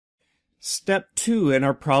Step 2 in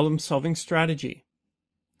our problem-solving strategy.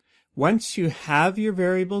 Once you have your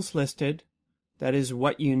variables listed, that is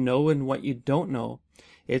what you know and what you don't know,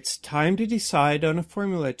 it's time to decide on a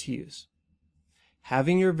formula to use.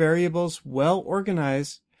 Having your variables well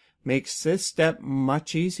organized makes this step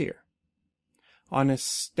much easier. On a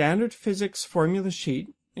standard physics formula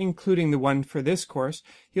sheet, including the one for this course,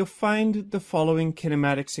 you'll find the following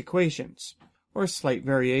kinematics equations, or slight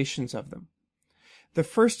variations of them. The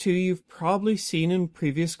first two you've probably seen in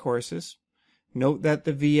previous courses. Note that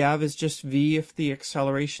the VAV is just v if the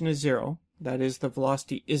acceleration is 0, that is, the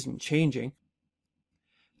velocity isn't changing.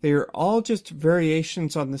 They are all just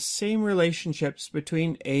variations on the same relationships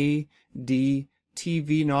between A, D, T,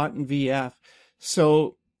 V0, and VF.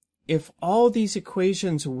 So if all these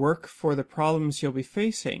equations work for the problems you'll be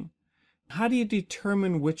facing, how do you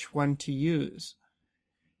determine which one to use?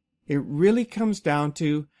 It really comes down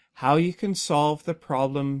to how you can solve the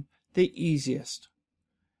problem the easiest.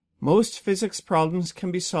 Most physics problems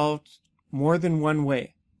can be solved more than one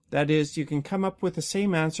way. That is, you can come up with the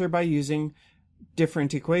same answer by using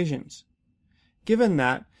different equations. Given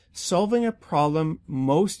that, solving a problem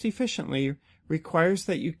most efficiently requires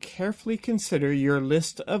that you carefully consider your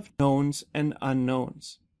list of knowns and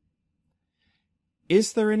unknowns.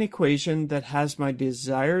 Is there an equation that has my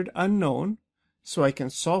desired unknown, so I can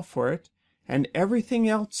solve for it, and everything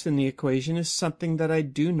else in the equation is something that I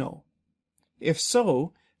do know? If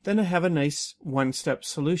so, then I have a nice one-step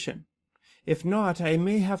solution. If not, I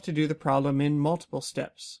may have to do the problem in multiple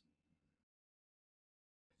steps.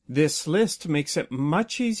 This list makes it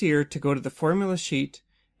much easier to go to the formula sheet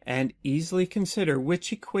and easily consider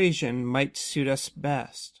which equation might suit us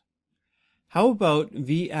best. How about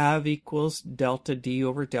VAV equals delta D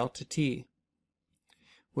over delta T?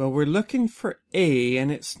 Well, we're looking for A, and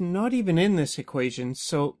it's not even in this equation,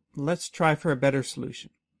 so let's try for a better solution.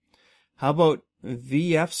 How about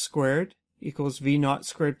VF squared equals V0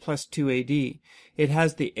 squared plus 2AD? It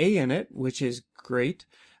has the A in it, which is great,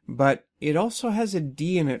 but it also has a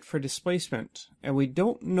D in it for displacement, and we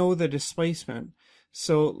don't know the displacement,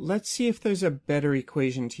 so let's see if there's a better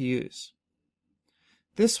equation to use.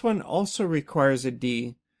 This one also requires a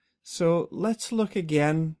D, so let's look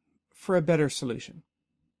again for a better solution.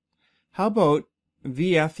 How about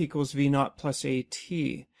VF equals V0 plus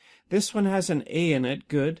AT? This one has an A in it,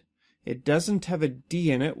 good. It doesn't have a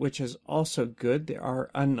D in it, which is also good. They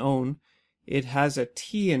are unknown. It has a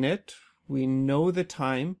T in it. We know the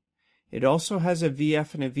time. It also has a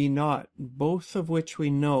VF and a V0, both of which we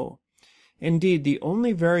know. Indeed, the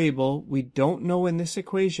only variable we don't know in this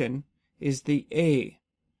equation is the A,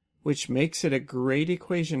 which makes it a great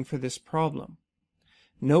equation for this problem.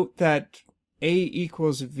 Note that A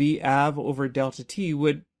equals VAV over delta T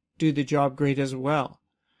would do the job great as well.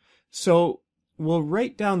 So we'll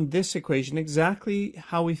write down this equation exactly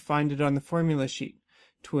how we find it on the formula sheet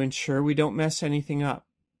to ensure we don't mess anything up.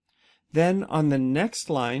 Then on the next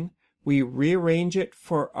line, we rearrange it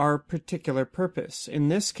for our particular purpose. In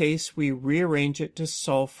this case, we rearrange it to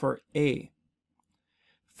solve for A.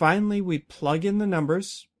 Finally, we plug in the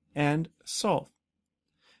numbers and solve.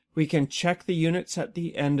 We can check the units at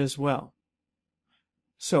the end as well.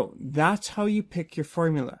 So that's how you pick your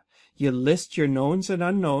formula. You list your knowns and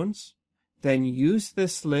unknowns, then use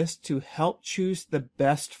this list to help choose the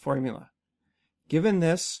best formula. Given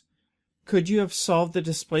this, could you have solved the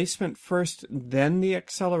displacement first, then the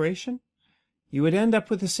acceleration? You would end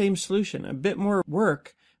up with the same solution, a bit more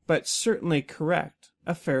work, but certainly correct,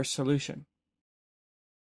 a fair solution.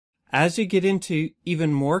 As you get into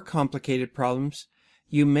even more complicated problems,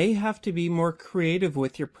 you may have to be more creative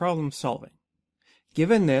with your problem solving.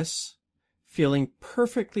 Given this, feeling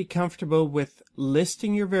perfectly comfortable with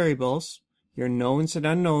listing your variables, your knowns and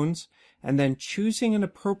unknowns, and then choosing an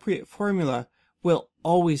appropriate formula will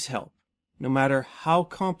always help, no matter how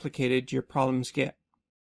complicated your problems get.